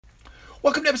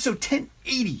Welcome to episode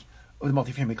 1080 of the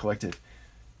Multifamily Collective.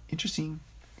 Interesting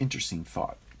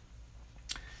thought.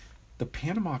 The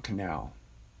Panama Canal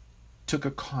took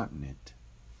a continent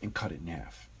and cut it in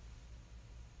half.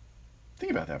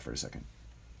 Think about that for a second.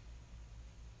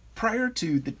 Prior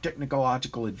to the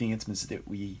technological advancements that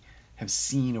we have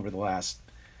seen over the last,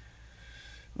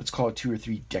 let's call it 2 or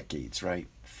 3 decades, right?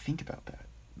 Think about that.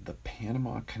 The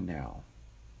Panama Canal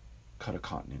cut a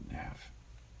continent in half.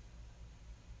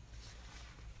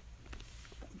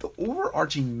 The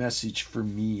overarching message for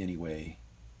me, anyway,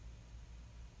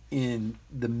 in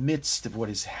the midst of what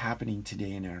is happening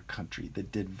today in our country, the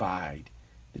divide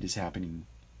that is happening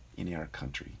in our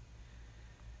country,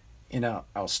 and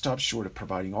I'll stop short of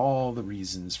providing all the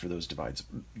reasons for those divides.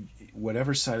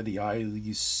 Whatever side of the aisle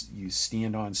you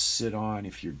stand on, sit on,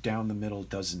 if you're down the middle,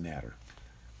 doesn't matter.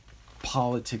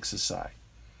 Politics aside,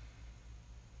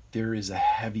 there is a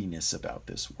heaviness about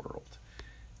this world.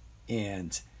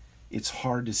 And it's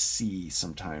hard to see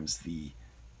sometimes the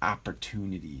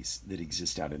opportunities that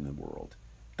exist out in the world,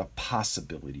 the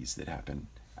possibilities that happen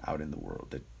out in the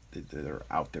world, that are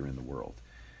out there in the world.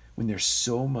 When there's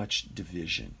so much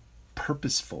division,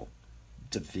 purposeful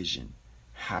division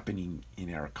happening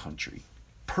in our country,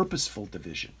 purposeful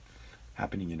division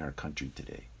happening in our country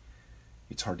today,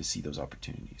 it's hard to see those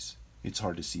opportunities. It's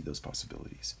hard to see those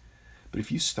possibilities. But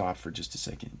if you stop for just a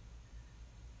second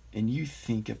and you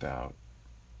think about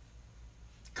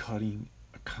cutting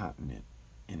a continent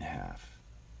in half,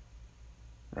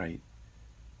 right?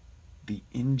 The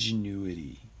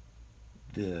ingenuity,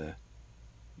 the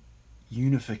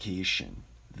unification,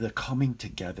 the coming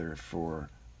together for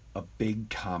a big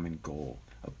common goal,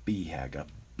 a BHAG, a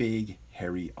big,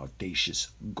 hairy,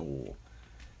 audacious goal.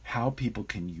 How people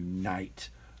can unite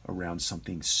around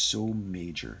something so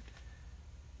major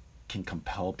can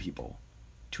compel people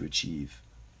to achieve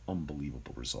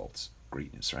unbelievable results.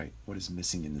 Greatness, right? What is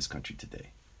missing in this country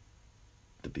today?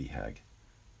 The BHAG.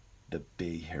 The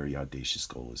big, hairy, audacious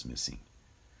goal is missing.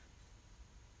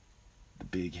 The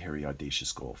big, hairy,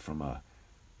 audacious goal from a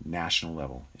national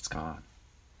level, it's gone.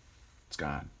 It's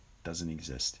gone. Doesn't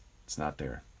exist. It's not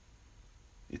there.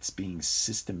 It's being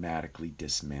systematically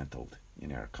dismantled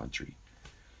in our country.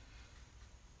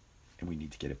 And we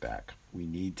need to get it back. We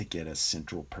need to get a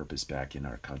central purpose back in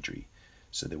our country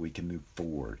so that we can move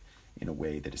forward in a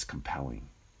way that is compelling,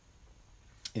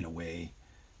 in a way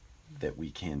that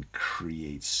we can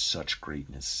create such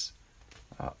greatness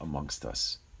amongst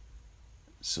us,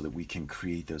 so that we can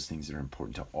create those things that are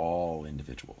important to all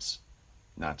individuals,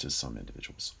 not just some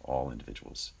individuals, all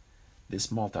individuals. This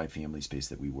multifamily space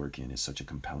that we work in is such a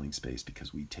compelling space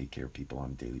because we take care of people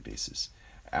on a daily basis.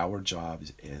 Our job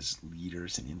as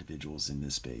leaders and individuals in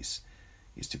this space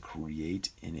is to create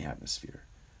an atmosphere,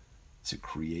 to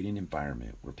create an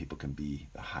environment where people can be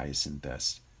the highest and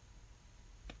best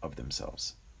of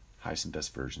themselves, highest and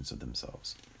best versions of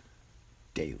themselves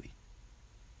daily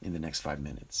in the next 5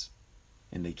 minutes.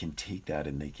 And they can take that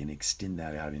and they can extend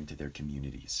that out into their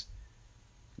communities,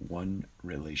 one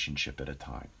relationship at a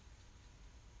time,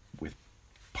 with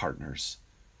partners,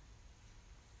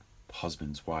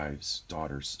 husbands, wives,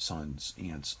 daughters, sons,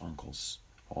 aunts, uncles,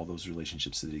 all those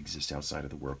relationships that exist outside of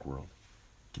the work world.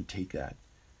 You can take that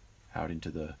out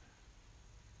into the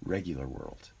regular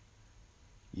world.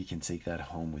 You can take that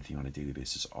home with you on a daily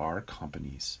basis. Our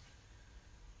companies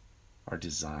are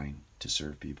designed to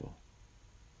serve people,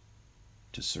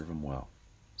 to serve them well,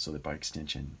 so that by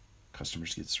extension,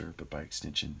 customers get served, but by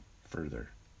extension, further,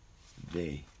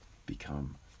 they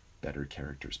become better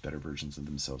characters, better versions of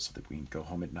themselves, so that we can go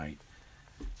home at night,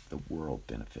 the world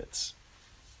benefits.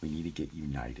 We need to get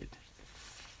united,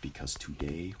 because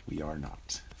today we are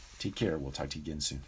not. Take care. We'll talk to you again soon.